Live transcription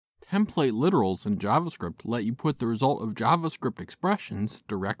Template literals in JavaScript let you put the result of JavaScript expressions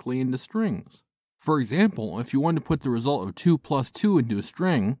directly into strings. For example, if you wanted to put the result of 2 plus 2 into a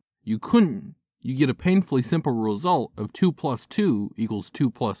string, you couldn't. You get a painfully simple result of 2 plus 2 equals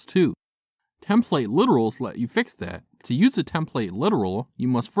 2 plus 2. Template literals let you fix that. To use a template literal, you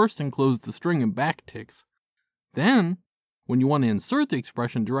must first enclose the string in backticks. Then, when you want to insert the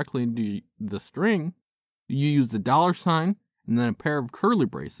expression directly into the string, you use the $sign and then a pair of curly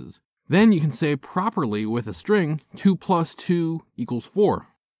braces. Then you can say properly with a string, 2 plus 2 equals 4.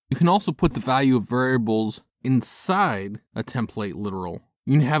 You can also put the value of variables inside a template literal.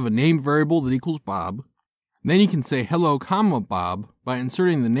 You can have a name variable that equals Bob. Then you can say hello, comma, Bob by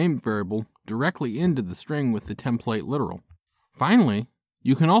inserting the name variable directly into the string with the template literal. Finally,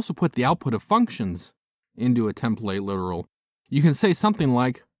 you can also put the output of functions into a template literal. You can say something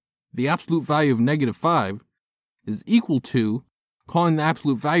like, the absolute value of -5 is equal to calling the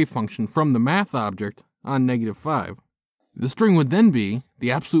absolute value function from the math object on -5. The string would then be,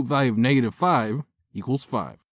 the absolute value of -5 equals 5.